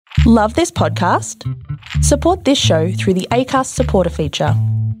Love this podcast? Support this show through the Acast supporter feature.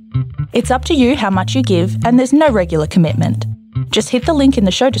 It's up to you how much you give, and there's no regular commitment. Just hit the link in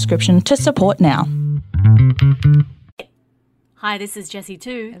the show description to support now. Hi, this is Jessie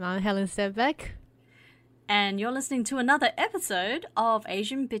too. And I'm Helen Stepbeck. And you're listening to another episode of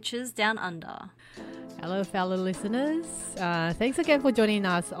Asian Bitches Down Under. Hello, fellow listeners. Thanks again for joining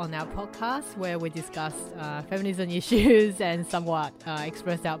us on our podcast where we discuss feminism issues and somewhat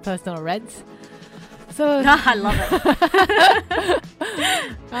express our personal rants. So I love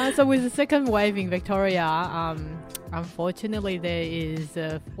it. So with the second wave in Victoria, unfortunately there is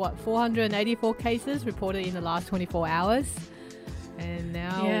 484 cases reported in the last 24 hours. And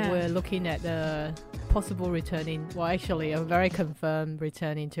now we're looking at the possible returning, well actually a very confirmed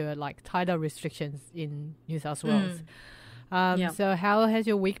returning to tighter restrictions in New South Wales. So how has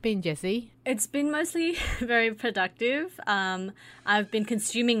your week been, Jessie? It's been mostly very productive. I've been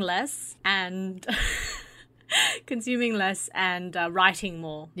consuming less and writing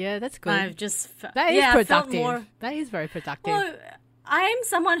more. Yeah, that's good. I've just that is productive. That is very productive. Well, I am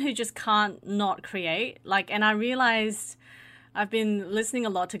someone who just can't not create. And I realized I've been listening a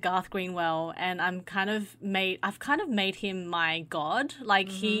lot to Garth Greenwell, and I've kind of made him my god.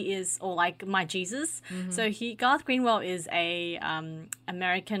 He is, or my Jesus. So Garth Greenwell is a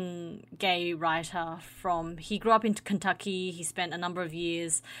American gay writer he grew up in Kentucky. He spent a number of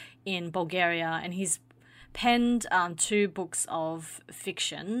years in Bulgaria, and he's penned 2 books of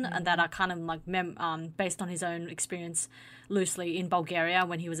fiction that are kind of based on his own experience loosely in Bulgaria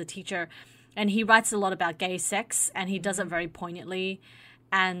when he was a teacher. And he writes a lot about gay sex, and he does it very poignantly.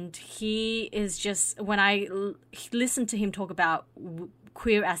 And he is just, when I listen to him talk about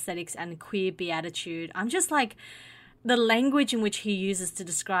queer aesthetics and queer beatitude, I'm just the language in which he uses to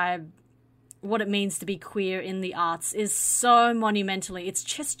describe what it means to be queer in the arts is so monumentally. It's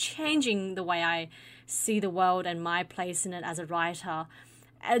just changing the way I see the world and my place in it as a writer.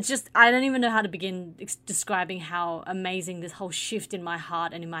 It's just, I don't even know how to begin describing how amazing this whole shift in my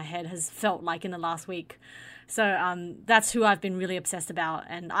heart and in my head has felt like in the last week. So that's who I've been really obsessed about.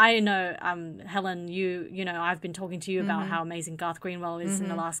 And I know, Helen, you know, I've been talking to you about how amazing Garth Greenwell is in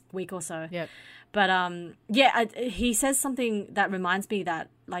the last week or so. Yep. But he says something that reminds me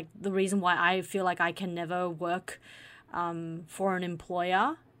that the reason why I feel like I can never work for an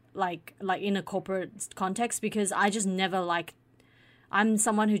employer, like in a corporate context, because I just never I'm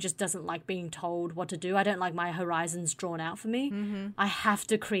someone who just doesn't like being told what to do. I don't like my horizons drawn out for me. I have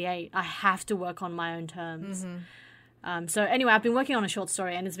to create. I have to work on my own terms. So anyway, I've been working on a short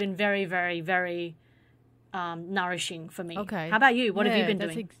story, and it's been very, very, very nourishing for me. Okay. How about you? What have you been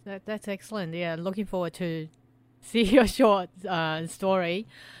doing? That's excellent. Yeah, looking forward to see your short story.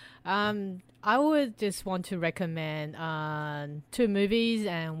 I would just want to recommend 2 movies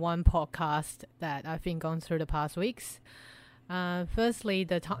and 1 podcast that I've been going through the past weeks. Firstly,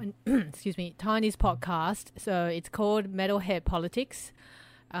 the Tiny's podcast. So it's called Metalhead Politics.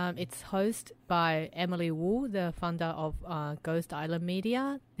 It's hosted by Emily Wu, the founder of Ghost Island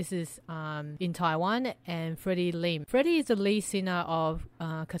Media. This is in Taiwan, and Freddie Lim. Freddie is the lead singer of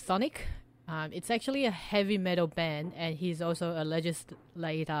Chthonic. It's actually a heavy metal band, and he's also a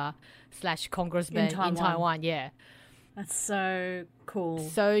legislator / congressman in Taiwan. Yeah. That's so cool.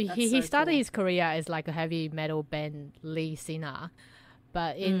 So he started his career as a heavy metal band lead singer,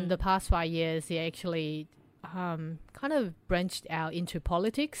 but in the past 5 years he actually kind of branched out into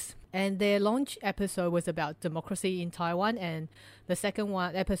politics. And their launch episode was about democracy in Taiwan, and the second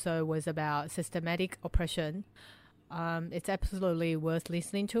episode was about systematic oppression. It's absolutely worth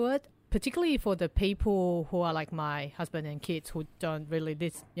listening to it, particularly for the people who are like my husband and kids who don't really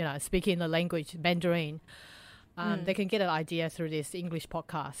speak in the language Mandarin. They can get an idea through this English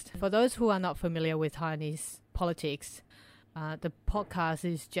podcast. For those who are not familiar with Taiwanese politics, the podcast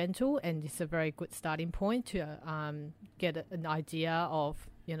is gentle, and it's a very good starting point to get an idea of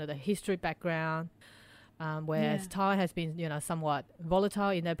the history background. Whereas Taiwan has been somewhat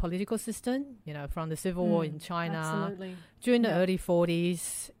volatile in their political system, from the civil war in China during the early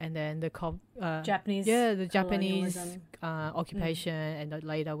 40s, and then the Japanese occupation, and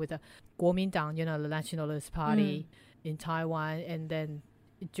later with the Kuomintang, the Nationalist Party in Taiwan, and then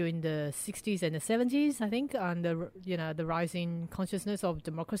during the 60s and the 70s, I think, on the rising consciousness of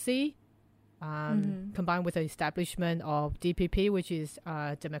democracy, combined with the establishment of DPP, which is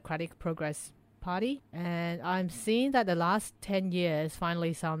Democratic Progress Party. And I'm seeing that the last 10 years,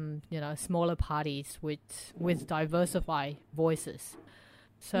 finally some smaller parties with diversified voices.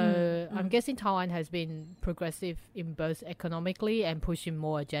 So I'm guessing Taiwan has been progressive in both economically and pushing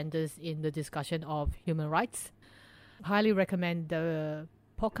more agendas in the discussion of human rights. Highly recommend the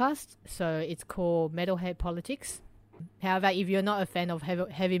podcast. So it's called Metalhead Politics. However, if you're not a fan of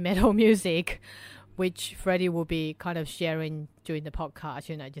heavy metal music, which Freddie will be kind of sharing during the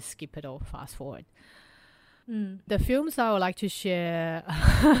podcast, just skip it or fast forward. The films I would like to share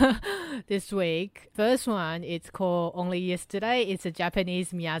this week. First one, it's called Only Yesterday. It's a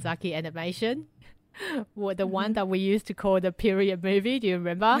Japanese Miyazaki animation. The one that we used to call the period movie. Do you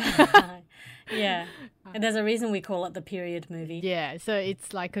remember? Yeah. And there's a reason we call it the period movie. Yeah. So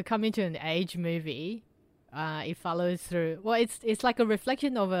it's like a coming to an age movie. It follows through. Well, it's like a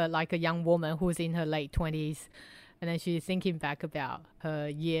reflection of a young woman who's in her late 20s. And then she's thinking back about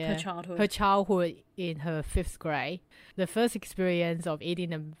her childhood in her 5th grade. The first experience of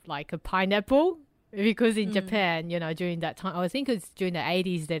eating a pineapple, because in Japan, during that time, I think it's during the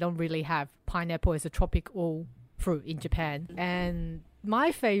 80s, they don't really have pineapple as a tropical fruit in Japan. And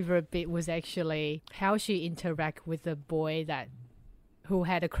my favorite bit was actually how she interacted with the boy who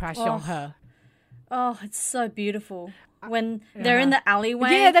had a crush on her. Oh, it's so beautiful. When they're in the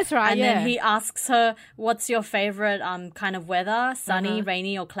alleyway. Yeah, that's right. And then he asks her, what's your favorite kind of weather? Sunny,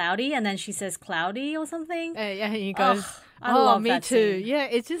 rainy, or cloudy? And then she says cloudy or something. And he goes, I love me that too. scene. Yeah,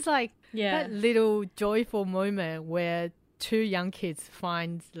 it's just like that little joyful moment where two young kids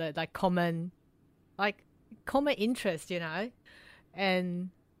find common interest, And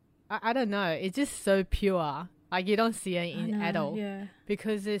I don't know, it's just so pure. Like, you don't see it in adult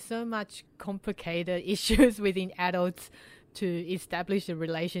because there's so much complicated issues within adults to establish a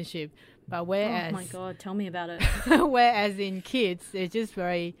relationship. But whereas, oh my God, tell me about it. Whereas in kids, they're just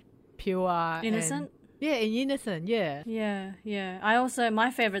very pure, innocent. Innocent. Yeah. Yeah.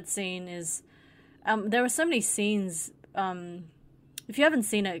 My favorite scene is, there are so many scenes. If you haven't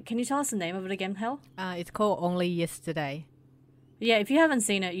seen it, can you tell us the name of it again, Hel? It's called Only Yesterday. Yeah, if you haven't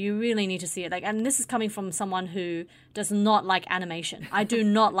seen it, you really need to see it. And this is coming from someone who does not like animation. I do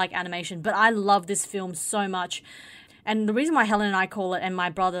not like animation, but I love this film so much. And the reason why Helen and I call it, and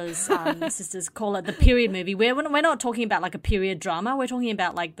my brothers, sisters call it the period movie, we're not talking about like a period drama. We're talking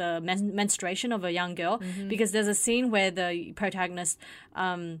about like the menstruation of a young girl, because there's a scene where the protagonist,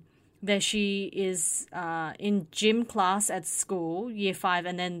 there she is in gym class at school, year 5,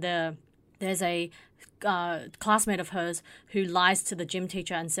 and then there's a classmate of hers who lies to the gym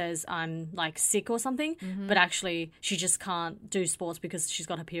teacher and says, I'm like sick or something, but actually she just can't do sports because she's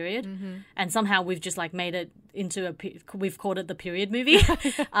got her period. And somehow we've just like made it into we've called it the period movie.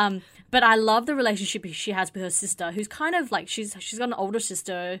 But I love the relationship she has with her sister, who's kind of like, she's got an older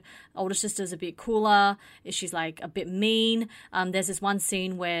sister. Older sister's a bit cooler. She's like a bit mean. There's this one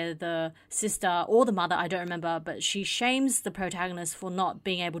scene where the sister or the mother, I don't remember, but she shames the protagonist for not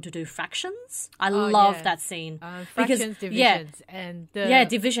being able to do fractions. I love that scene. Fractions, divisions. And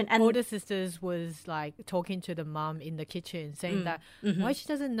division. And older sisters was like talking to the mom in the kitchen saying that why she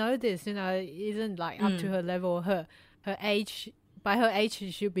doesn't know this, isn't like up to her level. Her age, by her age, she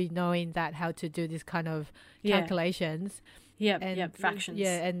should be knowing that how to do this kind of calculations. Fractions.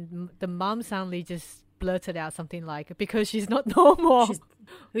 Yeah, and the mom suddenly just blurted out something like, because she's not normal.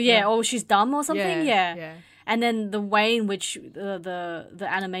 Or she's dumb or something. Yeah. And then the way in which the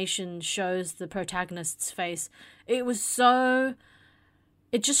animation shows the protagonist's face, it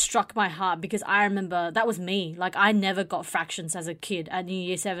just struck my heart, because I remember that was me. Like, I never got fractions as a kid in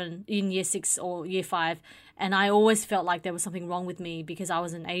year 6 or year 5. And I always felt like there was something wrong with me because I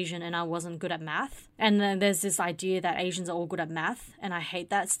was an Asian and I wasn't good at math. And then there's this idea that Asians are all good at math. And I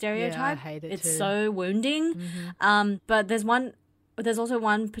hate that stereotype. Yeah, I hate it It's too. so wounding. But there's also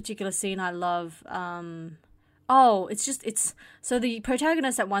one particular scene I love. So the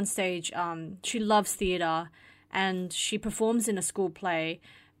protagonist at one stage, she loves theatre, and she performs in a school play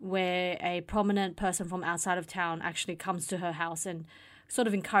where a prominent person from outside of town actually comes to her house and sort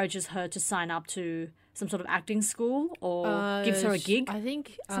of encourages her to sign up to some sort of acting school or gives her a gig. I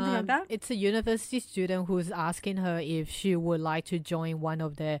think something like that. It's a university student who's asking her if she would like to join one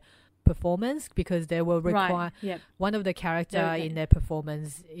of their performance, because they will require one of the character in their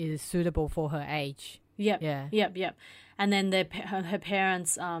performance is suitable for her age. Yep. And then her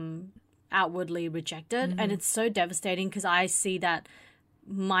parents outwardly reject it, and it's so devastating, because I see that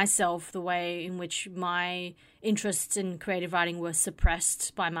myself, the way in which my interests in creative writing were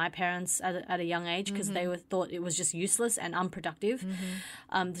suppressed by my parents at a young age, because they thought it was just useless and unproductive.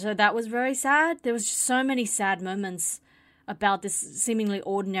 So that was very sad. There was just so many sad moments about this seemingly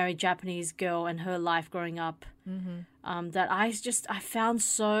ordinary Japanese girl and her life growing up that I found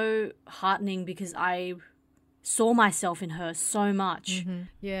so heartening, because I saw myself in her so much.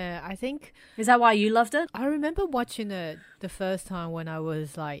 Yeah, I think... Is that why you loved it? I remember watching it the first time when I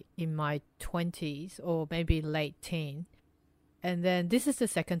was like in my 20s or maybe late teen. And then this is the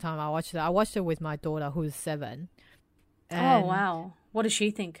second time I watched it. I watched it with my daughter who's 7. Oh, wow. What does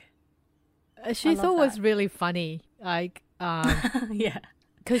she think? She thought it was really funny. Like, yeah.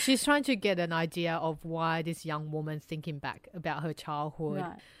 because she's trying to get an idea of why this young woman's thinking back about her childhood.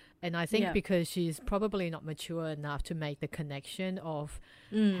 Right. And I think because she's probably not mature enough to make the connection of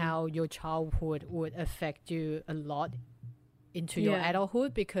how your childhood would affect you a lot into your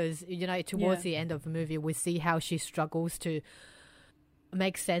adulthood, because, you know, towards the end of the movie, we see how she struggles to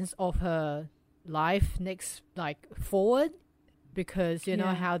make sense of her life next, like, forward, because, you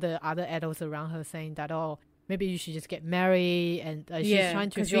know, how the other adults around her saying that, oh, maybe you should just get married, and she's trying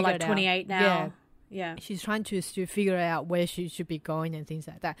to figure you're like it 28 out. now. Yeah. She's trying to figure out where she should be going and things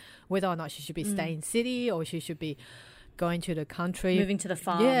like that, whether or not she should be staying city or she should be going to the country, moving to the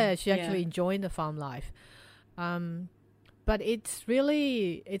farm. Yeah, she actually enjoying the farm life. But it's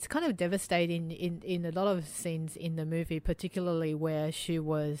kind of devastating in a lot of scenes in the movie, particularly where she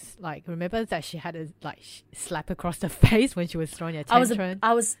was like, remember that she had a slap across the face when she was throwing a tantrum?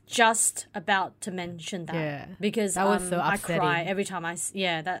 I was just about to mention that, because that was so I upsetting. cry every time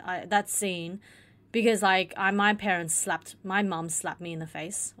that scene, because like my mum slapped me in the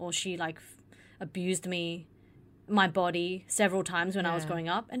face, or she like abused my body several times when I was growing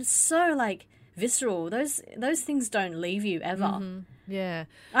up, and it's so like visceral. Those things don't leave you ever. Yeah.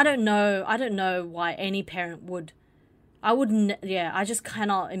 I don't know why any parent would. I just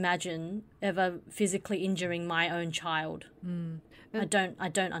cannot imagine ever physically injuring my own child. I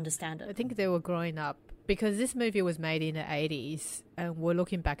don't understand it. I think they were growing up, because this movie was made in the 80s, and we're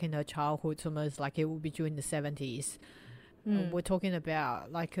looking back in her childhood, it's almost like it would be during the 70s. We're talking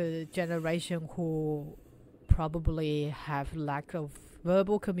about like a generation who probably have lack of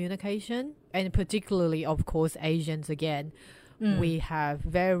verbal communication, and particularly, of course, Asians again. We have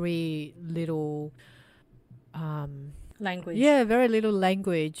very little language. Yeah, very little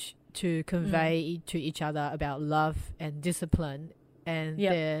language to convey to each other about love and discipline, and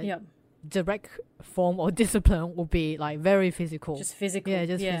their direct form of discipline will be like very physical. Just physical. Yeah,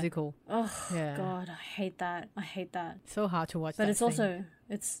 just physical. Oh, God, I hate that. So hard to watch. But that it's also,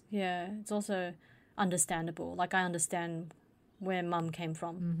 it's also understandable. Like, I understand where mum came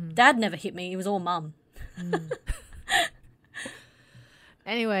from. Dad never hit me. It was all mum.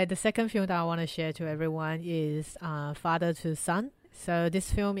 Anyway, the second film that I want to share to everyone is Father to Son. So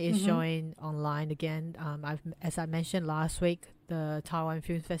this film is showing online again. As I mentioned last week, the Taiwan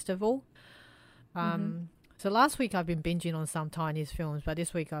Film Festival. So last week I've been binging on some Chinese films, but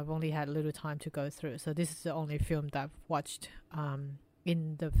this week I've only had a little time to go through. So this is the only film that I've watched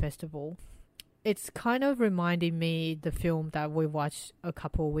in the festival. It's kind of reminding me the film that we watched a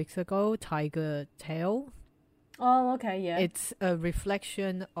couple of weeks ago, Tiger Tail. Oh, okay, yeah. It's a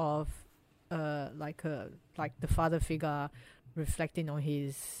reflection of like the father figure reflecting on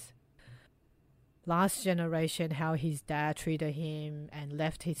his last generation, how his dad treated him and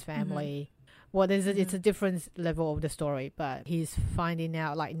left his family. Well, it's a different level of the story, but he's finding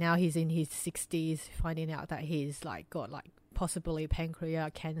out, like, now he's in his 60s, finding out that he's like got like possibly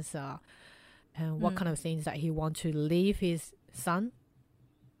pancreatic cancer, and what kind of things that he wants to leave his son.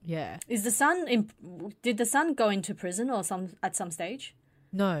 Yeah. Is the son did the son go into prison or at some stage?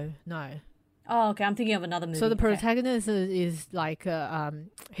 No. Oh, okay. I'm thinking of another movie. So the protagonist is like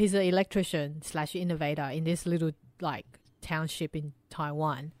he's an electrician / innovator in this little like township in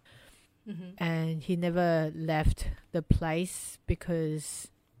Taiwan. And he never left the place because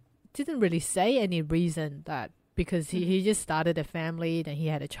didn't really say any reason, that because he just started a family, then he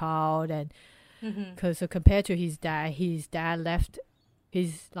had a child, and because so compared to his dad left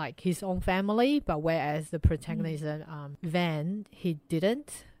his own family, but whereas the protagonist Van, he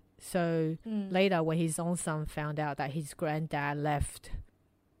didn't. So later when his own son found out that his granddad left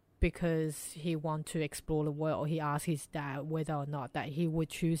because he wanted to explore the world, he asked his dad whether or not that he would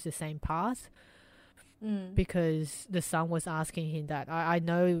choose the same path. Because the son was asking him that, I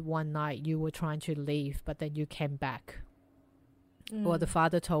know one night you were trying to leave, but then you came back. Well, the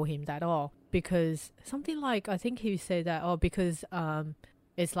father told him that, because something like, I think he said that, because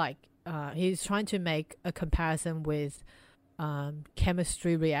it's like he's trying to make a comparison with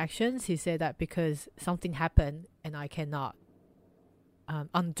chemistry reactions. He said that because something happened and I cannot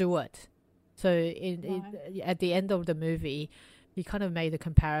undo it. So at the end of the movie, he kind of made a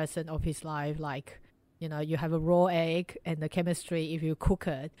comparison of his life, like, you know, you have a raw egg, and the chemistry, if you cook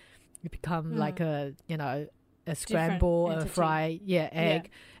it, it become like a scramble, a fried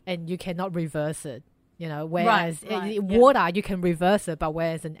egg, and you cannot reverse it. You know, whereas water, you can reverse it, but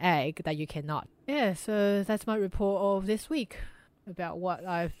whereas an egg, that you cannot. Yeah, so that's my report of this week. about what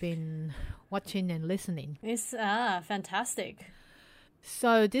I've been watching and listening. It's fantastic.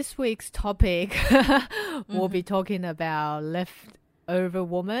 So this week's topic, we'll be talking about leftover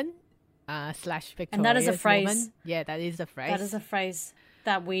woman / Victoria's And that is a phrase. woman. Yeah, that is a phrase. That is a phrase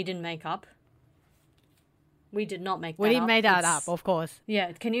that we didn't make up. We did not make that up. We didn't make that up, of course.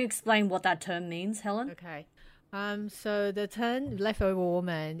 Yeah, can you explain what that term means, Helen? Okay. So the term leftover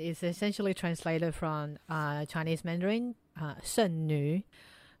woman is essentially translated from Chinese Mandarin, 剩女.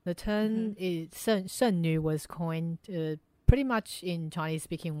 The term is 剩女 was coined pretty much in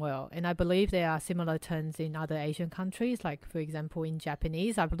Chinese-speaking world, and I believe there are similar terms in other Asian countries. Like, for example, in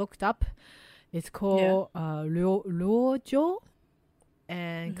Japanese, I've looked up, it's called ruojo,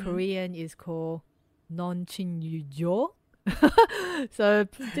 and Korean is called non-chingyujo. So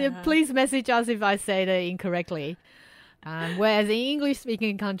please message us if I say that incorrectly. Whereas in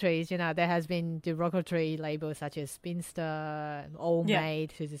English-speaking countries, there has been derogatory labels such as spinster, old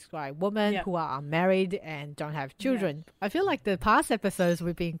maid to describe women who are unmarried and don't have children. I feel like the past episodes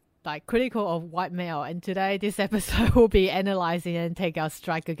we've been critical of white male, and today this episode will be analyzing and take our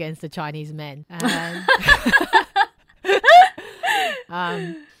strike against the Chinese men.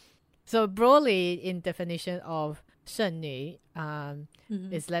 So broadly, in definition of 剩女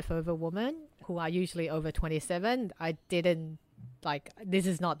is leftover woman who are usually over 27. I didn't this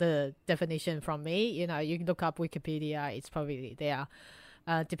is not the definition from me. You can look up Wikipedia, it's probably there.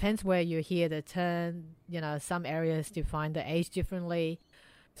 Depends where you hear the term. Some areas define the age differently.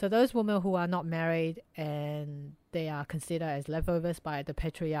 So those women who are not married and they are considered as leftovers by the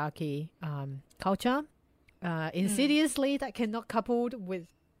patriarchy culture, insidiously that cannot coupled with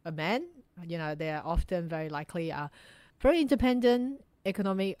a man. They are often very likely very independent,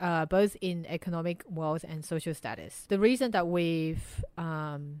 economic, both in economic wealth and social status. The reason that we've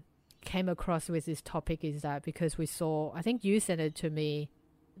came across with this topic is that because we saw, I think you sent it to me,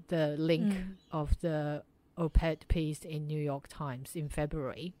 the link of the op-ed piece in New York Times in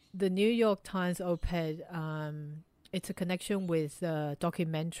February. The New York Times op-ed, it's a connection with the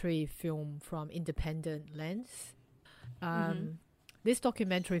documentary film from Independent Lens. This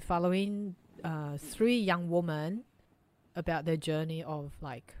documentary following 3 young women about their journey of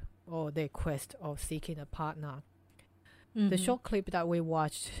or their quest of seeking a partner. The short clip that we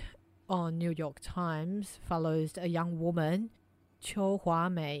watched on New York Times follows a young woman, Qiu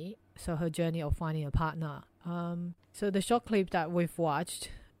Huamei, so her journey of finding a partner. So the short clip that we've watched,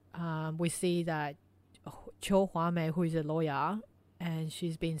 we see that Qiu Huamei, who is a lawyer, and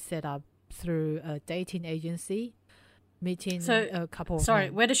she's been set up through a dating agency, meeting a couple of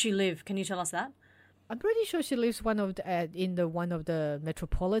men. Where does she live? Can you tell us that? I'm pretty sure she lives one of the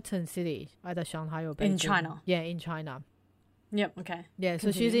metropolitan cities, either Shanghai or Beijing. In China? Yeah, in China. Yep, okay. Yeah,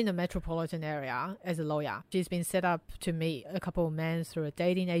 so she's in the metropolitan area as a lawyer. She's been set up to meet a couple of men through a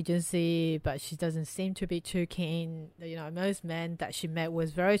dating agency, but she doesn't seem to be too keen. Most men that she met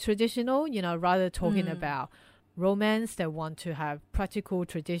was very traditional, rather talking about romance. They want to have practical,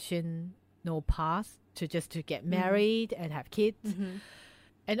 traditional paths to get married and have kids.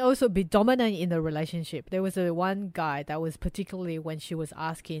 And also be dominant in the relationship. There was one guy that was particularly when she was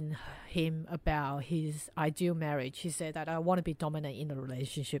asking him about his ideal marriage, he said that I want to be dominant in the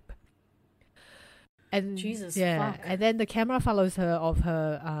relationship. And Jesus, yeah, fuck. And then the camera follows her of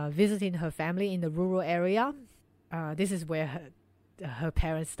her visiting her family in the rural area. This is where her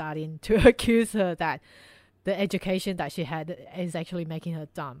parents starting to accuse her that the education that she had is actually making her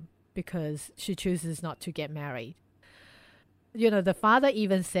dumb because she chooses not to get married. The father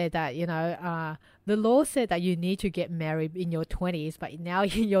even said that, the law said that you need to get married in your 20s, but now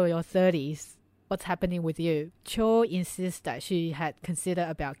in your 30s, what's happening with you? Cho insists that she had considered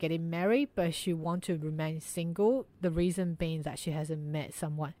about getting married, but she wants to remain single. The reason being that she hasn't met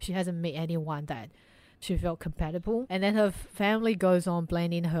anyone that she felt compatible. And then her family goes on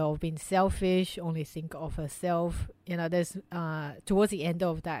blaming her of being selfish, only think of herself. There's towards the end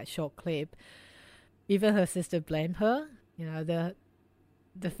of that short clip, even her sister blamed her.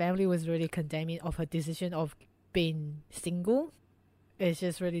 The family was really condemning of her decision of being single. It's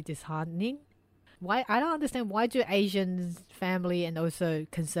just really disheartening. Why I don't understand, why do Asian family and also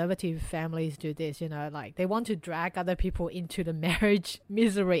conservative families do this? They want to drag other people into the marriage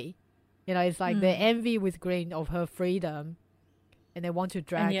misery. It's like they envy with greed of her freedom, and they want to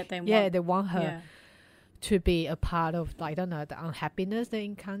drag. And yet they want her to be a part of, I don't know, the unhappiness they're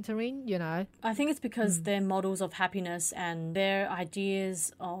encountering, I think it's because their models of happiness and their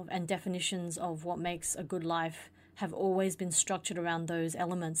ideas of and definitions of what makes a good life have always been structured around those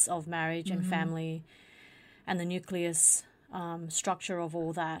elements of marriage and family and the nucleus structure of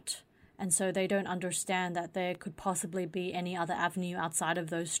all that. And so they don't understand that there could possibly be any other avenue outside of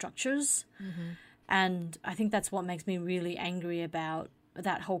those structures. And I think that's what makes me really angry about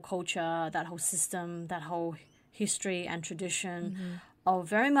that whole culture, that whole system, that whole history and tradition of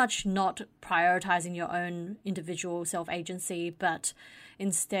very much not prioritizing your own individual self-agency, but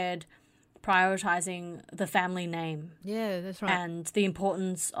instead prioritizing the family name. Yeah, that's right. And the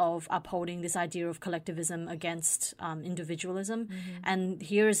importance of upholding this idea of collectivism against individualism. And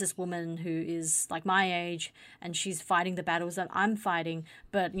here is this woman who is like my age, and she's fighting the battles that I'm fighting.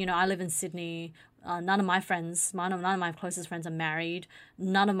 But, you know, I live in Sydney. None of my closest friends are married.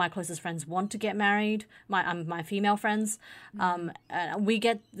 None of my closest friends want to get married. My female friends. We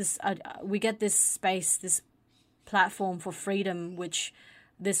get this space, this platform for freedom, which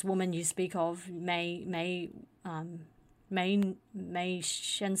this woman you speak of, May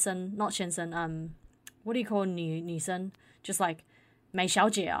Shensen, not Shensen, what do you call Nisen? Just like Mei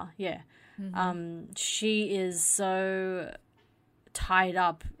Xiaojie, yeah. She is so tied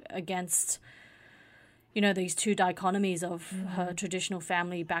up against, you know, these two dichotomies of her traditional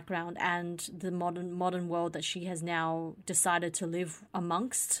family background and the modern world that she has now decided to live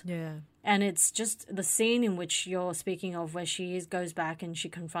amongst. Yeah. And it's just the scene in which you're speaking of, where goes back and she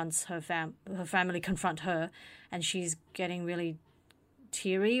confronts her family confront her, and she's getting really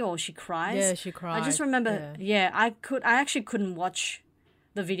teary, or she cries. Yeah, she cries. I just remember, I actually couldn't watch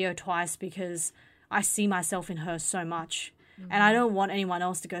the video twice because I see myself in her so much. And I don't want anyone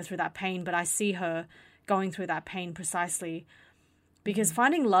else to go through that pain, but I see her going through that pain precisely because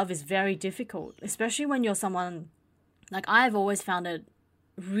finding love is very difficult, especially when you're someone, like I've always found it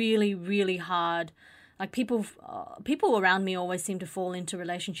really, really hard. Like people around me always seem to fall into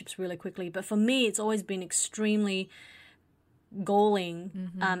relationships really quickly, but for me it's always been extremely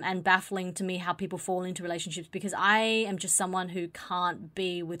galling and baffling to me how people fall into relationships, because I am just someone who can't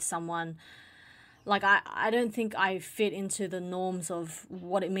be with someone. Like, I don't think I fit into the norms of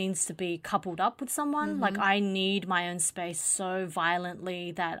what it means to be coupled up with someone. Like, I need my own space so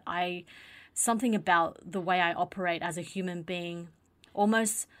violently that something about the way I operate as a human being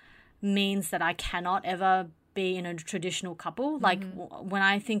almost means that I cannot ever be in a traditional couple. Like, when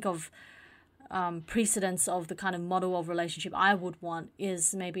I think of precedents of the kind of model of relationship I would want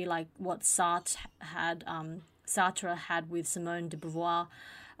is maybe like what Sartre had with Simone de Beauvoir.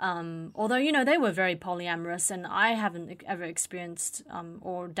 Although, you know, they were very polyamorous, and I haven't ever experienced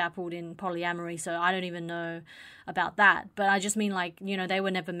or dappled in polyamory, so I don't even know about that. But I just mean, like, you know, they were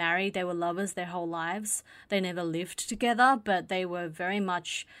never married. They were lovers their whole lives. They never lived together, but they were very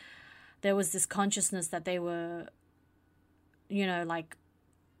much, there was this consciousness that they were, you know, like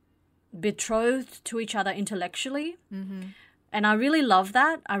betrothed to each other intellectually. And I really love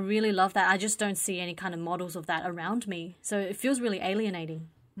that. I just don't see any kind of models of that around me. So it feels really alienating.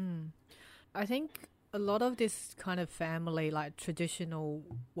 I think a lot of this kind of family, like traditional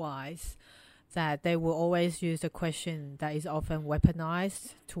wise, that they will always use a question that is often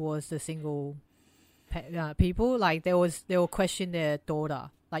weaponized towards the single people. Like they will question their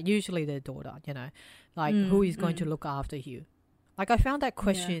daughter, like usually their daughter, you know, like who is going to look after you? Like I found that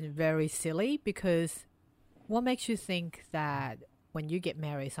question very silly, because what makes you think that when you get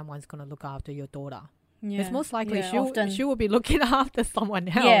married, someone's going to look after your daughter? Yeah. It's most likely she will be looking after someone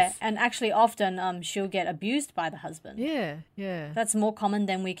else. Yeah, and actually often she'll get abused by the husband. Yeah. That's more common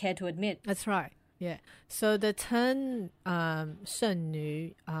than we care to admit. That's right. Yeah. So the term 剩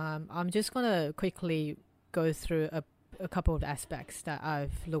女, I'm just going to quickly go through a couple of aspects that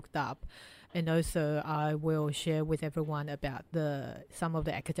I've looked up. And also I will share with everyone about some of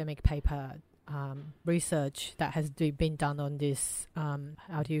the academic paper research that has been done on this,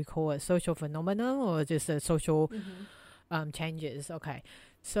 how do you call it, social phenomenon, or just social changes. Okay,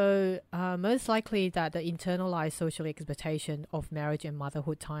 so most likely that the internalized social expectation of marriage and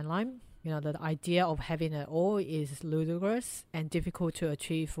motherhood timeline, you know, the idea of having it all is ludicrous and difficult to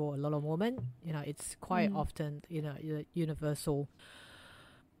achieve for a lot of women. You know, it's quite often, you know, a universal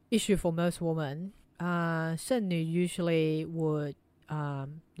issue for most women. 剩女 usually would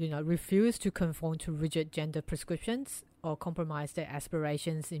you know, refuse to conform to rigid gender prescriptions or compromise their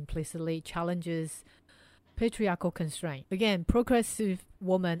aspirations implicitly, challenges patriarchal constraint. Again, progressive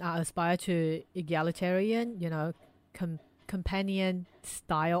women are aspire to egalitarian, you know, companion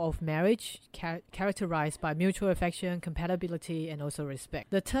style of marriage characterized by mutual affection, compatibility, and also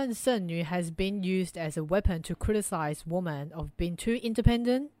respect. The term 剩女 has been used as a weapon to criticize women of being too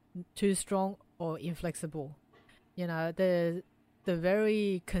independent, too strong, or inflexible. You know, the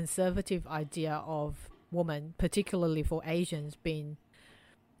very conservative idea of women, particularly for Asians, being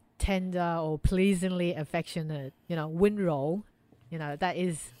tender or pleasingly affectionate, you know, 温柔, you know, that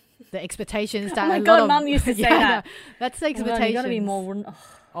is the expectations that Oh my a lot God, of Mum used to say Yeah, that. that's the Oh my God, expectation you gotta be more.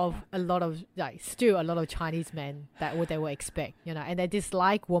 of a lot of still a lot of Chinese men that what they will expect, and they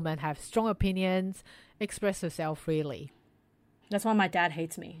dislike women have strong opinions, express herself freely. That's why my dad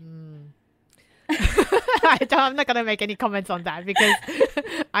hates me. I'm not gonna make any comments on that because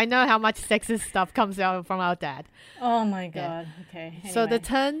I know how much sexist stuff comes out from our dad. Oh my God. Okay. So the anyway.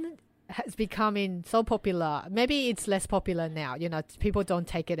 term has becoming so popular. Maybe it's less popular now. People don't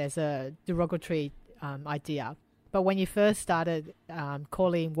take it as a derogatory idea. But when you first started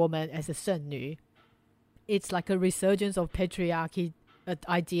calling woman as a 剩女, it's like a resurgence of patriarchy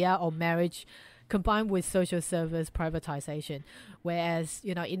idea of marriage combined with social service privatization. Whereas,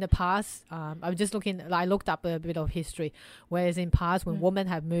 in the past, I looked up a bit of history. Whereas in past, when women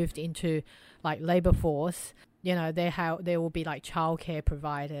have moved into like labor force, there will be like childcare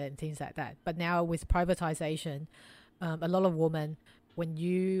provided and things like that. But now with privatization, a lot of women, when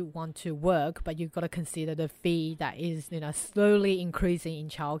you want to work, but you've got to consider the fee that is, slowly increasing in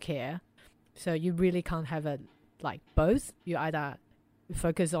childcare. So you really can't have it like both. You either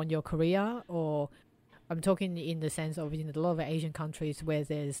focus on your career, or I'm talking in the sense of in a lot of Asian countries where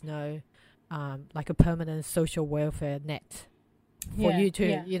there's no like a permanent social welfare net for you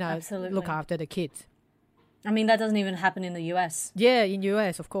to, absolutely. look after the kids. I mean, that doesn't even happen in the US. Yeah, in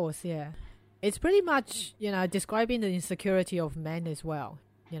US, of course, yeah. It's pretty much, describing the insecurity of men as well,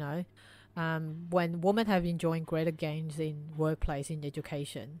 when women have enjoyed greater gains in workplace, in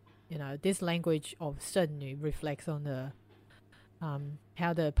education, this language of 剩女 reflects on the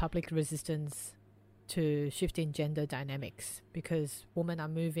how the public resistance to shifting gender dynamics, because women are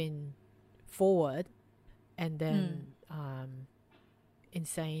moving forward and then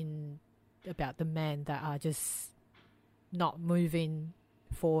insane about the men that are just not moving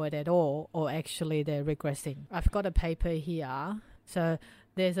forward at all, or actually they're regressing. I've got a paper here. So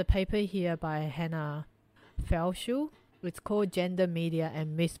there's a paper here by Hannah Felschuh. It's called Gender Media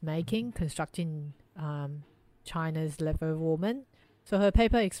and Myth-Making, Constructing China's Leftover Woman. So her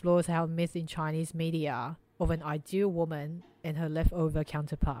paper explores how myths in Chinese media of an ideal woman and her leftover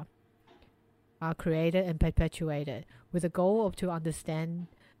counterpart are created and perpetuated, with the goal of to understand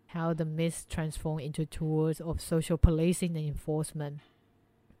how the myths transform into tools of social policing and enforcement.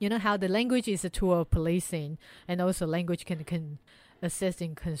 How the language is a tool of policing, and also language can assist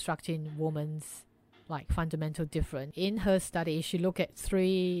in constructing woman's like fundamental difference. In her study, she looked at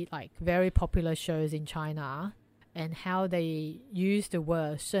 3 like very popular shows in China and how they use the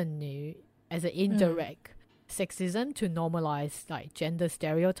word 剩女 as an indirect sexism to normalize like gender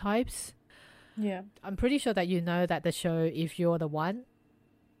stereotypes. Yeah. I'm pretty sure that that the show If You're the One.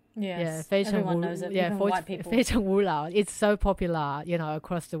 Yes, yeah, everyone knows it, even white people. 非诚勿扰. It's so popular,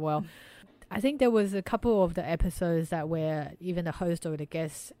 across the world. I think there was a couple of the episodes that where even the host or the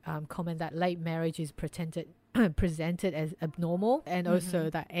guest comment that late marriage is presented as abnormal, and also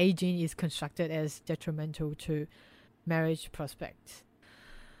that aging is constructed as detrimental to marriage prospects.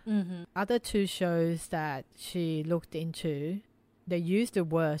 Other 2 shows that she looked into, they used the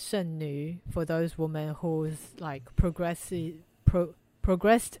word 剩女 for those women who's like progressed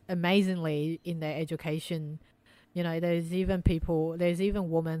amazingly in their education. There's even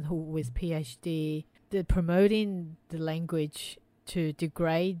women who with PhD, they're promoting the language to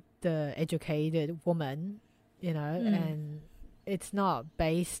degrade the educated woman, and it's not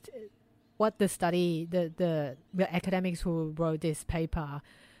based. What the study, the academics who wrote this paper,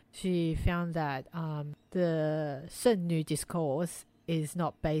 she found that the 剩女 discourse is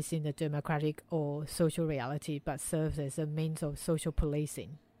not based in the democratic or social reality, but serves as a means of social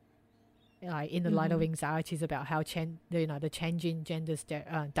policing. Like in the light of anxieties about how the changing gender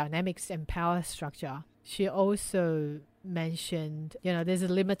dynamics and power structure. She also mentioned, there's a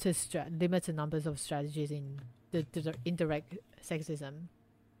limited numbers of strategies in the indirect sexism,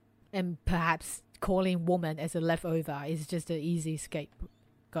 and perhaps calling woman as a leftover is just an easy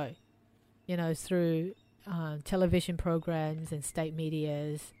scapegoat. Through television programs and state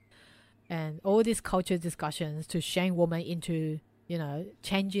medias and all these culture discussions to shame women into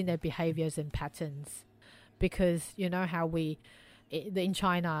changing their behaviors and patterns, because how in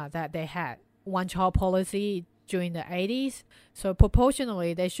China that they had one-child policy during the 80s, so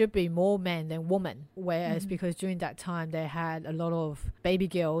proportionally there should be more men than women, whereas because during that time they had a lot of baby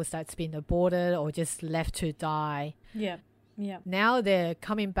girls that's been aborted or just left to die. Now they're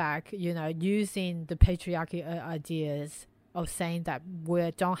coming back, using the patriarchy ideas of saying that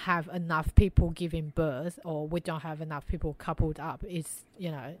we don't have enough people giving birth, or we don't have enough people coupled up. It's,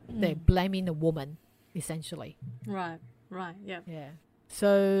 they're blaming the woman, essentially. Right, yeah.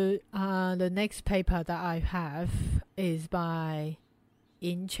 So the next paper that I have is by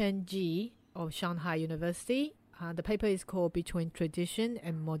In Chen Ji of Shanghai University. The paper is called Between Tradition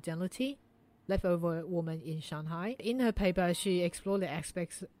and Modernity, Leftover Woman in Shanghai. In her paper, she explored the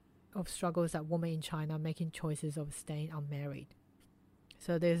aspects of struggles that women in China making choices of staying unmarried.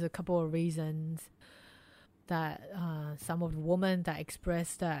 So there's a couple of reasons that some of the women that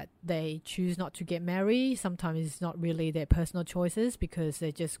express that they choose not to get married, sometimes it's not really their personal choices because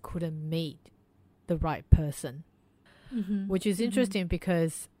they just couldn't meet the right person. Which is interesting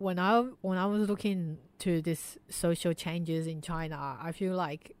because when I was looking to these social changes in China, I feel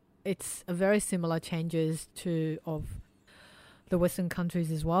like it's a very similar changes to of the Western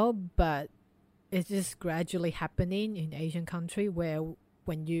countries as well, but it's just gradually happening in Asian country where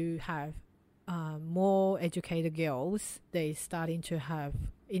when you have more educated girls, they starting to have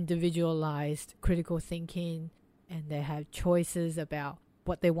individualized critical thinking and they have choices about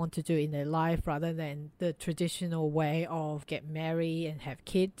what they want to do in their life rather than the traditional way of get married and have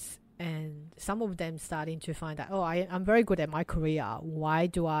kids. And some of them starting to find out, I'm very good at my career. Why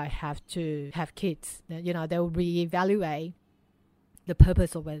do I have to have kids? You know, they'll reevaluate the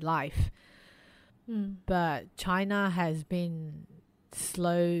purpose of their life. But China has been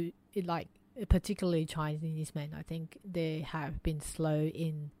slow, like particularly Chinese men. I think they have been slow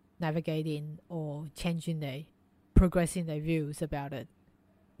in navigating or progressing their views about it.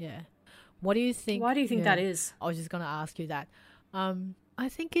 Yeah. What do you think? Why do you think that is? I was just going to ask you that. I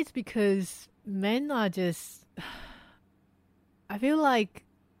think it's because men are just... I feel like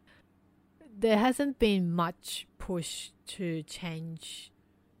there hasn't been much push to change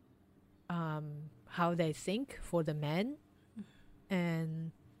how they think for the men.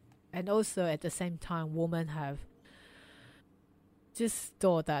 And also at the same time, women have just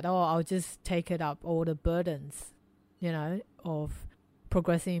thought that, I'll just take it up all the burdens, you know, of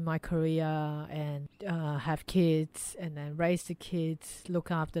progressing in my career and have kids and then raise the kids,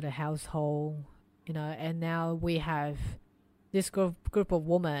 look after the household, you know. And now we have this group of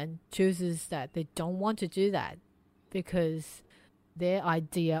women chooses that they don't want to do that because their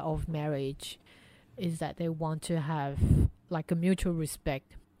idea of marriage is that they want to have like a mutual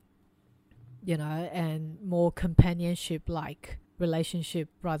respect, you know, and more companionship like relationship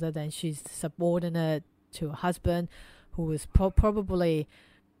rather than she's subordinate to a husband who is probably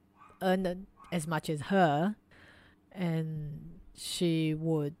earned as much as her, and she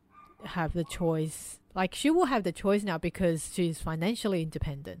would have the choice. Like, she will have the choice now because she's financially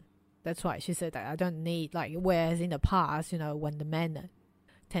independent. That's why she said that I don't need, like, whereas in the past, you know, when the men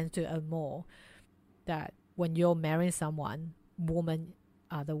tend to earn more, that when you're marrying someone, women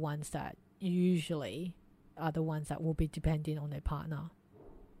are the ones that usually are the ones that will be depending on their partner.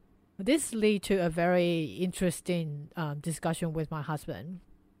 This led to a very interesting discussion with my husband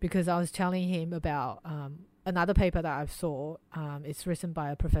because I was telling him about another paper that I saw. It's written by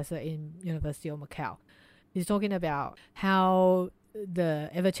a professor in University of Macau. He's talking about how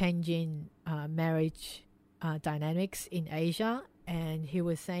the ever-changing marriage dynamics in Asia, and he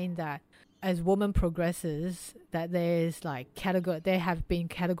was saying that as woman progresses, that there's like they have been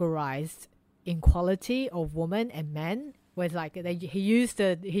categorized in quality of women and men. Where like he used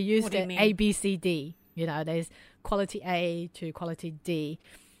the A, B, C, D. You know, there's quality A to quality D,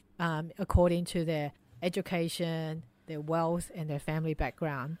 according to their education, their wealth, and their family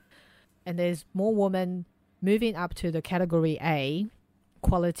background. And there's more women moving up to the category A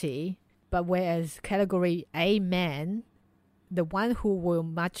quality, but whereas category A men, the one who will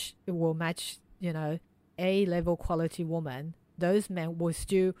match, you know, A level quality woman, those men will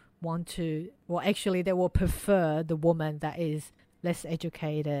still want to, well, actually they will prefer the woman that is less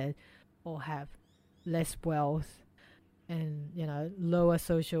educated or have less wealth and, you know, lower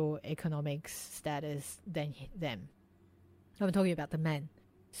social economics status than them. I'm talking about the men.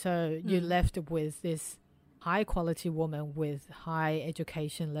 So you're left with this high quality woman with high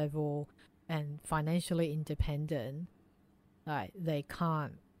education level and financially independent. Like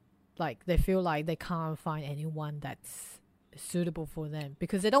they feel like they can't find anyone that's suitable for them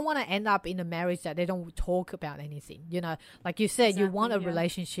because they don't want to end up in a marriage that they don't talk about anything, you know. Like you said, exactly, you want a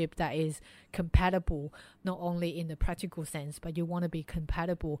relationship that is compatible, not only in the practical sense, but you want to be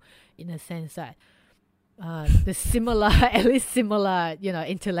compatible in a sense that the similar, at least similar, you know,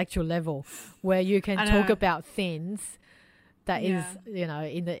 intellectual level where you can talk about things that is, you know,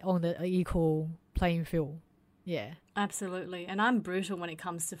 on the equal playing field. Yeah, absolutely. And I'm brutal when it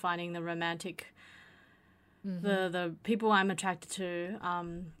comes to finding the romantic the people I'm attracted to.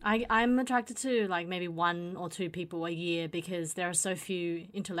 I'm attracted to like maybe 1 or 2 people a year because there are so few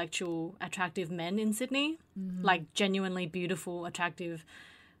intellectual attractive men in Sydney, like genuinely beautiful, attractive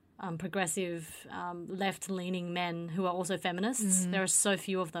progressive, left-leaning men who are also feminists. There are so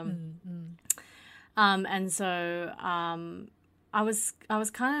few of them. And so I was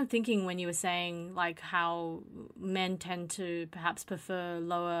kind of thinking when you were saying like how men tend to perhaps prefer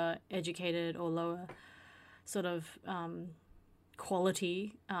lower educated or lower sort of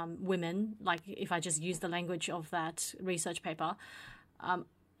quality women, like if I just use the language of that research paper,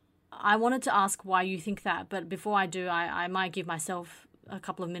 I wanted to ask why you think that, but before I do, I might give myself a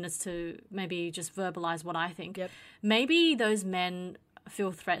couple of minutes to maybe just verbalize what I think. Yep. Maybe those men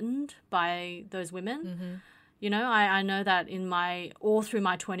feel threatened by those women. You know, I know that all through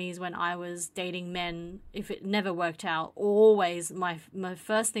my 20s when I was dating men, if it never worked out, always my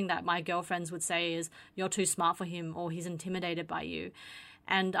first thing that my girlfriends would say is, you're too smart for him, or he's intimidated by you.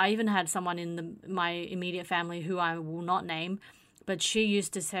 And I even had someone in my immediate family who I will not name, but she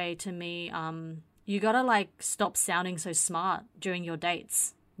used to say to me, you gotta like stop sounding so smart during your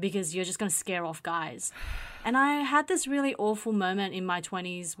dates because you're just gonna scare off guys. And I had this really awful moment in my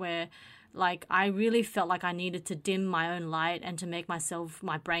 20s where like I really felt like I needed to dim my own light and to make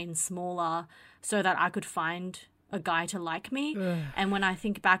my brain smaller so that I could find a guy to like me. And when I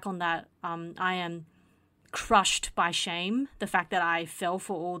think back on that, I am crushed by shame, the fact that I fell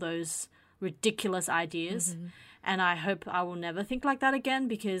for all those ridiculous ideas. And I hope I will never think like that again,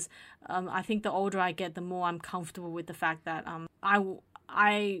 because I think the older I get, the more I'm comfortable with the fact that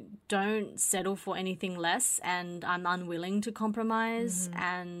I don't settle for anything less, and I'm unwilling to compromise.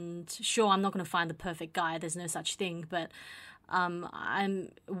 And sure, I'm not going to find the perfect guy. There's no such thing. But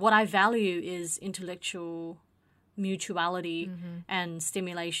what I value is intellectual mutuality and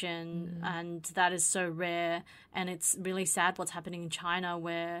stimulation, and that is so rare. And it's really sad what's happening in China,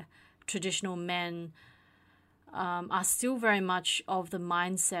 where traditional men are still very much of the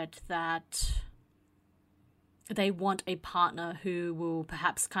mindset that they want a partner who will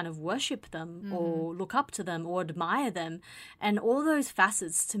perhaps kind of worship them or look up to them or admire them. And all those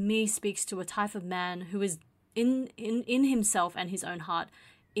facets to me speaks to a type of man who is in himself and his own heart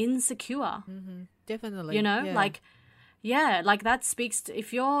insecure. Definitely. You know, like that speaks to,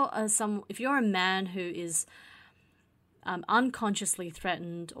 if you're a man who is unconsciously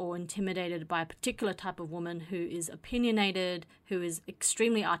threatened or intimidated by a particular type of woman who is opinionated, who is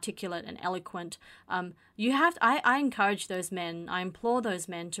extremely articulate and eloquent, I encourage those men, I implore those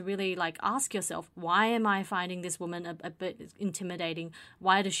men to really like ask yourself, why am I finding this woman a bit intimidating?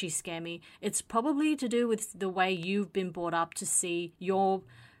 Why does she scare me? It's probably to do with the way you've been brought up to see your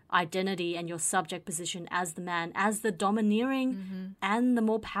identity and your subject position as the man, as the domineering and the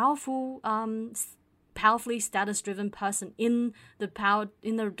more powerfully status-driven person in the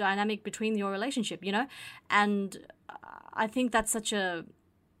dynamic between your relationship, you know? And I think that's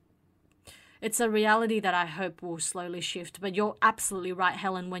it's a reality that I hope will slowly shift. But you're absolutely right,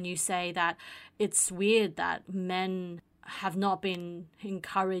 Helen, when you say that it's weird that men have not been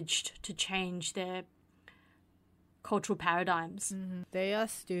encouraged to change their cultural paradigms. They are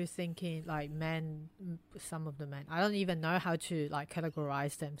still thinking like men, some of the men, I don't even know how to like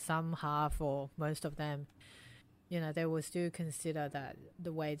categorize them, some have or most of them, you know, they will still consider that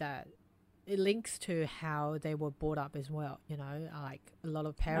the way that it links to how they were brought up as well, you know, like a lot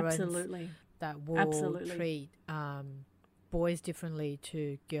of parents that will treat boys differently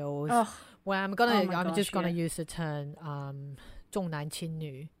to girls. Well, I'm just gonna use the term 重男轻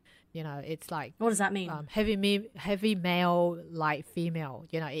女. You know, it's like, what does that mean? Heavy male, light female.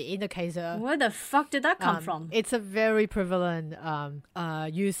 You know, it indicates where the fuck did that come from? It's a very prevalent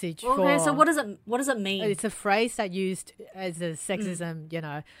usage. Okay, so what does it mean? It's a phrase that used as a sexism. You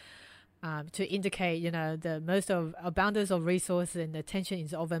know, to indicate, you know, the most of abundance of resources and attention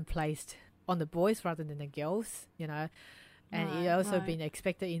is often placed on the boys rather than the girls. You know. And it also been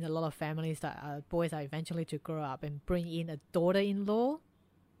expected in a lot of families that boys are eventually to grow up and bring in a daughter-in-law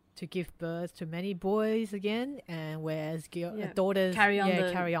to give birth to many boys again, and whereas daughters carry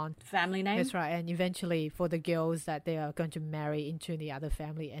on family name. That's right. And eventually for the girls that they are going to marry into the other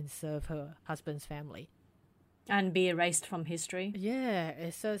family and serve her husband's family and be erased from history. Yeah,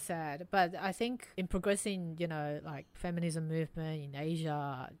 it's so sad. But I think in progressing, you know, like feminism movement in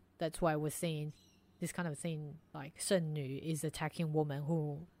Asia, that's why we're seeing this kind of thing, like Shen Nu is attacking woman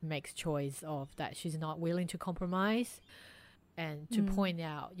who makes choice of that she's not willing to compromise. And to point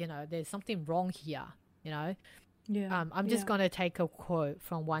out, you know, there's something wrong here, you know. Yeah. I'm just going to take a quote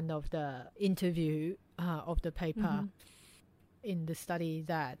from one of the interview of the paper in the study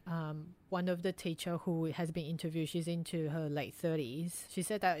that one of the teacher who has been interviewed, she's into her late 30s. She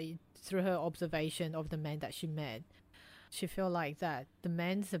said that through her observation of the men that she met, she felt like that the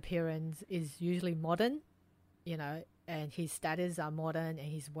man's appearance is usually modern, you know, and his status are modern and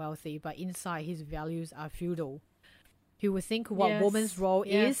he's wealthy, but inside his values are feudal. He will think what woman's role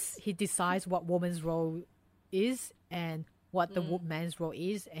is. He decides what woman's role is and what the man's role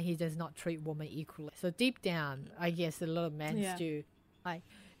is, and he does not treat women equally. So deep down, I guess a lot of men do. Like,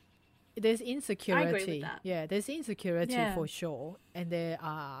 there's insecurity. I agree with that. Yeah, there's insecurity for sure, and they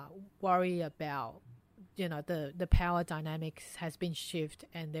are worried about, you know, the power dynamics has been shifted,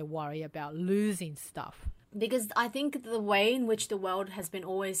 and they worry about losing stuff. Because I think the way in which the world has been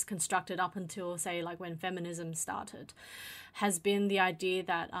always constructed up until, say, like when feminism started, has been the idea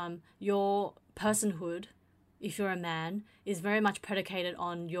that your personhood, if you're a man, is very much predicated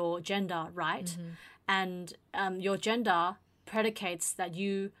on your gender, right? And your gender predicates that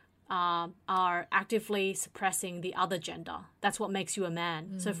you are actively suppressing the other gender. That's what makes you a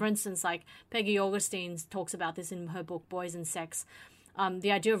man. So, for instance, like Peggy Augustine talks about this in her book, Boys and Sex.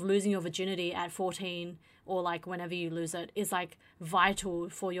 The idea of losing your virginity at 14 or like whenever you lose it is like vital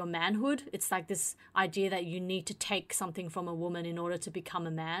for your manhood. It's like this idea that you need to take something from a woman in order to become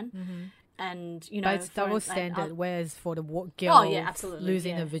a man. And, you know, but it's double standard, whereas for the girl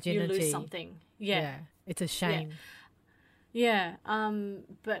losing the virginity, you lose something. It's a shame.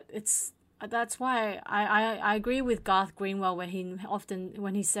 But that's why I agree with Garth Greenwell when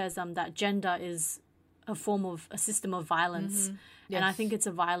he says that gender is a system of violence. And I think it's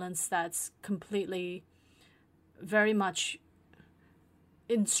a violence that's completely, very much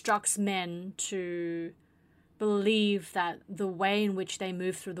instructs men to believe that the way in which they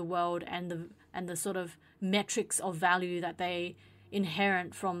move through the world and the sort of metrics of value that they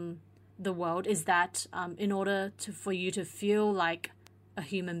inherit from the world is that in order for you to feel like a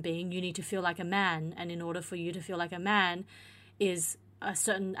human being, you need to feel like a man, and in order for you to feel like a man is a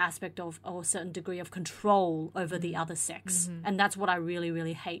certain aspect of or a certain degree of control over the other sex. And that's what I really,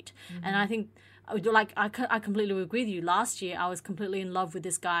 really hate. And I think, like, I completely agree with you. Last year, I was completely in love with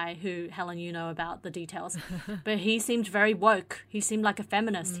this guy who, Helen, you know about the details, but he seemed very woke. He seemed like a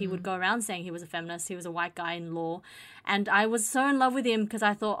feminist. He would go around saying he was a feminist. He was a white guy in law. And I was so in love with him because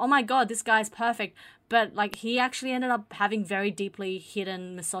I thought, oh my God, this guy's perfect. But like, he actually ended up having very deeply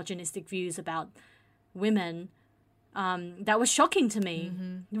hidden misogynistic views about women. That was shocking to me.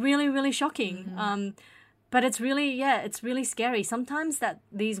 Really, really shocking. But it's really scary. Sometimes that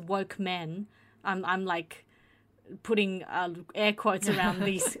these woke men, I'm like putting air quotes around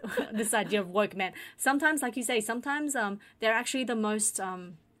this idea of woke men. Sometimes, like you say, they're actually the most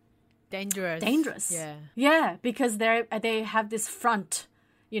dangerous. Yeah, because they have this front,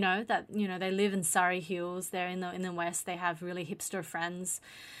 you know, that, you know, they live in Surrey Hills. They're in the West. They have really hipster friends.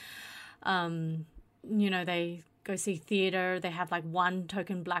 You know, they go see theater. They have like one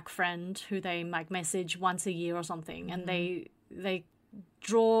token black friend who they might message once a year or something, and they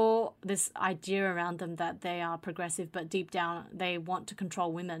draw this idea around them that they are progressive, but deep down they want to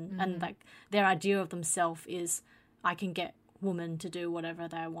control women, and like their idea of themselves is, I can get women to do whatever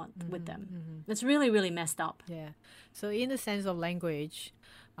they want with them. It's really, really messed up. Yeah. So in the sense of language,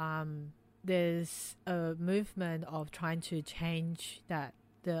 there's a movement of trying to change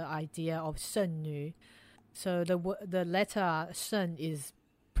the idea of 剩女. So the letter 剩 is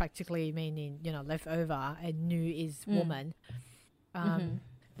practically meaning, you know, leftover, and 女 is woman.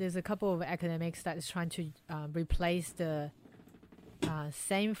 There's a couple of academics that is trying to replace the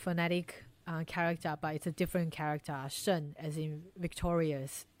same phonetic character, but it's a different character, 剩 as in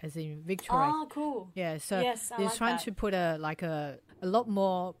victorious, as in victory. Oh, cool. Yeah, so yes, they're like trying that. to put a lot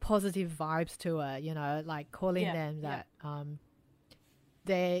more positive vibes to it, you know, like calling them that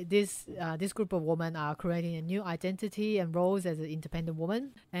this group of women are creating a new identity and roles as an independent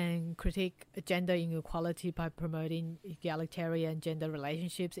woman, and critique gender inequality by promoting egalitarian gender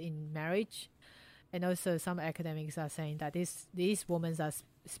relationships in marriage. And also some academics are saying that these women are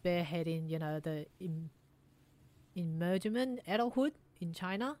spearheading, you know, the emergent adulthood in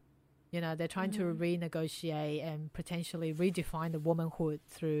China. You know, they're trying to renegotiate and potentially redefine the womanhood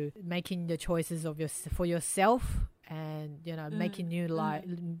through making the choices for yourself, and, you know, making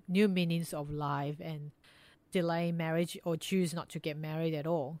new meanings of life, and delay marriage or choose not to get married at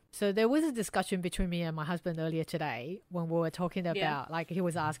all. So there was a discussion between me and my husband earlier today when we were talking about, like, he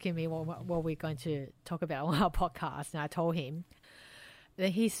was asking me what we're going to talk about on our podcast, and I told him.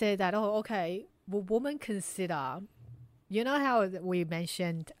 Then he said that, oh, okay, will women consider, you know how we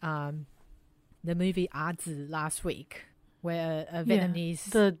mentioned the movie 阿紫 last week, where a Vietnamese...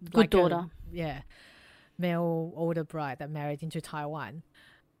 the good daughter. Male older bride that married into Taiwan.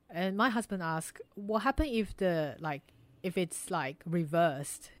 And my husband asked, what happened if it's like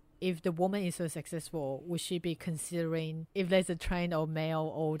reversed? if the woman is so successful, would she be considering if there's a trend of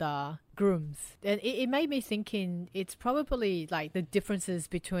male older grooms? And it made me thinking it's probably like the differences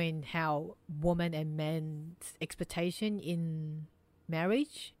between how women and men's expectation in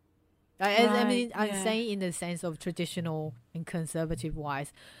marriage. I mean, I'm saying in the sense of traditional and conservative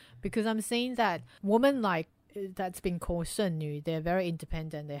wise, because I'm seeing that women like that's been called 剩女, they're very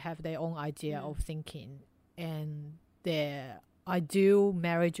independent. They have their own idea of thinking, and their ideal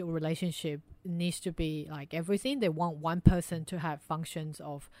marriage or relationship needs to be like everything. They want one person to have functions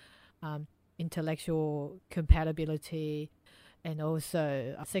of intellectual compatibility and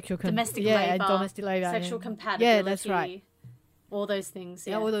also sexual domestic labor, domestic labor, sexual and, compatibility. Yeah, that's right. All those things.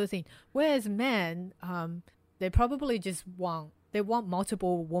 Yeah, all those things. Whereas men, they probably just want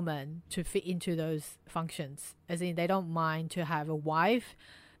multiple women to fit into those functions. As in, they don't mind to have a wife,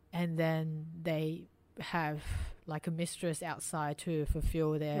 and then they have like a mistress outside to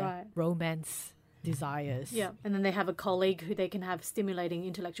fulfill their romance desires. Yeah, and then they have a colleague who they can have stimulating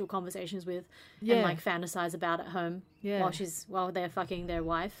intellectual conversations with and like fantasize about at home while they're fucking their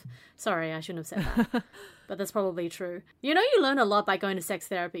wife. Sorry, I shouldn't have said that. But that's probably true. You know, you learn a lot by going to sex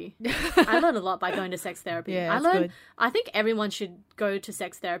therapy. I learned a lot by going to sex therapy. Yeah, good. I think everyone should go to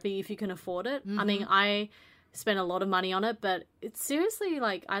sex therapy if you can afford it. I mean, I spent a lot of money on it, but it's seriously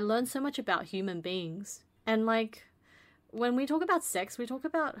like I learned so much about human beings. And like when we talk about sex, we talk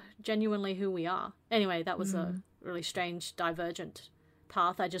about genuinely who we are. Anyway, that was a really strange, divergent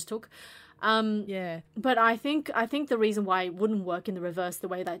path I just took. But I think the reason why it wouldn't work in the reverse, the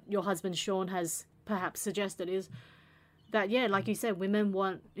way that your husband Sean has perhaps suggested, is that like you said, women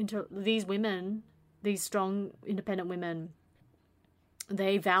want these strong, independent women.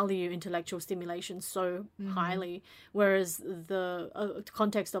 They value intellectual stimulation so highly, whereas the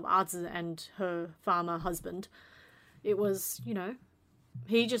context of Arzi and her farmer husband, it was, you know,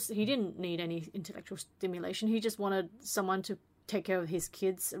 he didn't need any intellectual stimulation. He just wanted someone to take care of his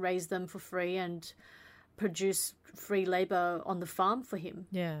kids, raise them for free, and produce free labor on the farm for him.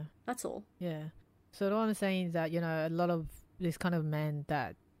 Yeah. That's all. Yeah. So what I'm saying is that, you know, a lot of these kind of men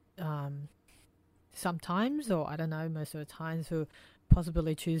that sometimes, or I don't know, most of the times, who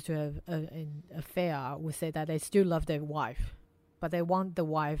possibly choose to have an affair would say that they still love their wife, but they want the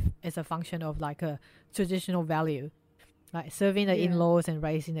wife as a function of like a traditional value, like serving the in-laws and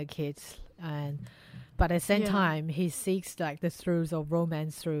raising the kids. But at the same time, he seeks like the thrills of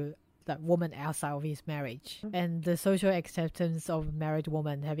romance through that woman outside of his marriage. And the social acceptance of a married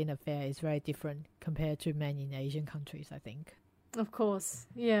woman having an affair is very different compared to men in Asian countries, I think. Of course,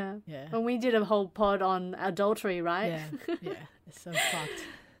 yeah. And we did a whole pod on adultery, right? Yeah, it's so fucked.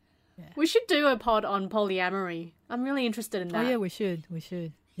 Yeah. We should do a pod on polyamory. I'm really interested in that. Oh yeah, we should.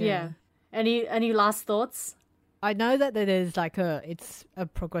 Yeah. Any last thoughts? I know that there's like it's a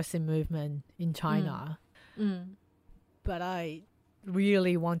progressive movement in China, but I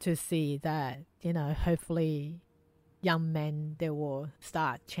really want to see that, you know, hopefully young men, they will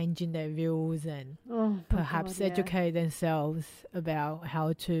start changing their views and perhaps educate themselves about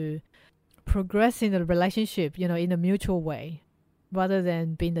how to progress in the relationship, you know, in a mutual way, rather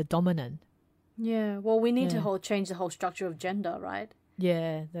than being the dominant. Yeah, well, we need to change the whole structure of gender, right?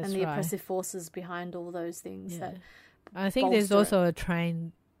 Yeah, that's right. And the oppressive forces behind all those things. Yeah. I think there's also a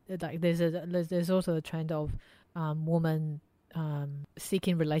trend, like there's also a trend of women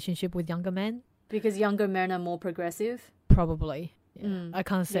seeking relationship with younger men. Because younger men are more progressive? Probably. Yeah. I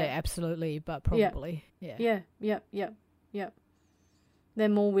can't say absolutely, but probably. Yeah. They're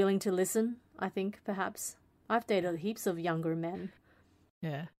more willing to listen, I think, perhaps. I've dated heaps of younger men.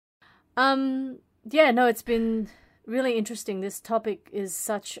 Yeah. No, it's been really interesting. This topic is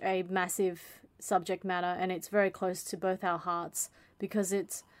such a massive subject matter, and it's very close to both our hearts because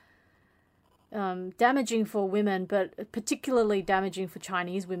it's damaging for women, but particularly damaging for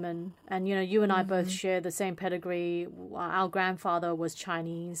Chinese women. And, you know, you and I both share the same pedigree. Our grandfather was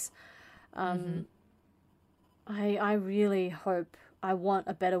Chinese. I really hope, I want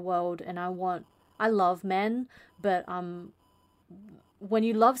a better world, and I love men, but when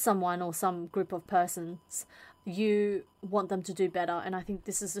you love someone or some group of persons, you want them to do better. And I think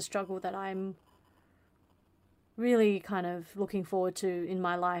this is the struggle that I'm really kind of looking forward to in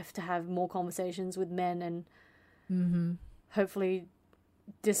my life, to have more conversations with men and hopefully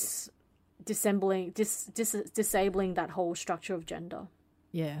disabling that whole structure of gender.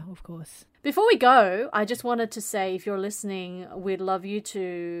 Yeah, of course. Before we go, I just wanted to say, if you're listening, we'd love you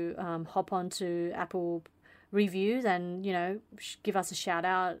to hop onto Apple reviews and, you know, give us a shout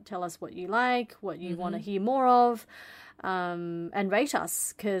out, tell us what you like, what you want to hear more of, and rate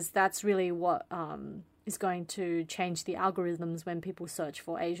us, because that's really what is going to change the algorithms when people search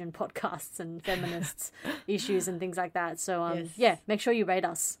for Asian podcasts and feminists issues and things like that. So yeah, make sure you rate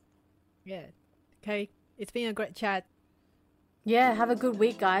us. Yeah. Okay. It's been a great chat. Yeah, have a good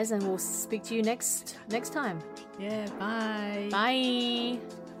week, guys, and we'll speak to you next time. Yeah, bye.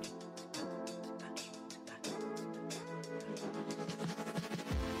 Bye.